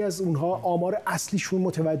بسیاری از اونها آمار اصلیشون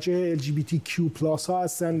متوجه LGBTQ+ ها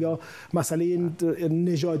هستن یا مسئله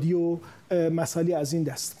نژادی و مسائلی از این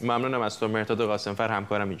دست. ممنونم از تو مهرداد قاسمفر،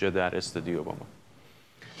 همکارم اینجا در استودیو با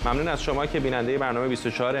ما. ممنون از شما که بیننده برنامه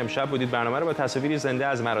 24 امشب بودید. برنامه رو با تصاویری زنده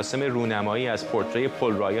از مراسم رونمایی از پورتری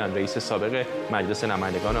پل رایان، رئیس سابق مجلس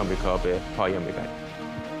نمایندگان آمریکا، به پایان می‌بریم.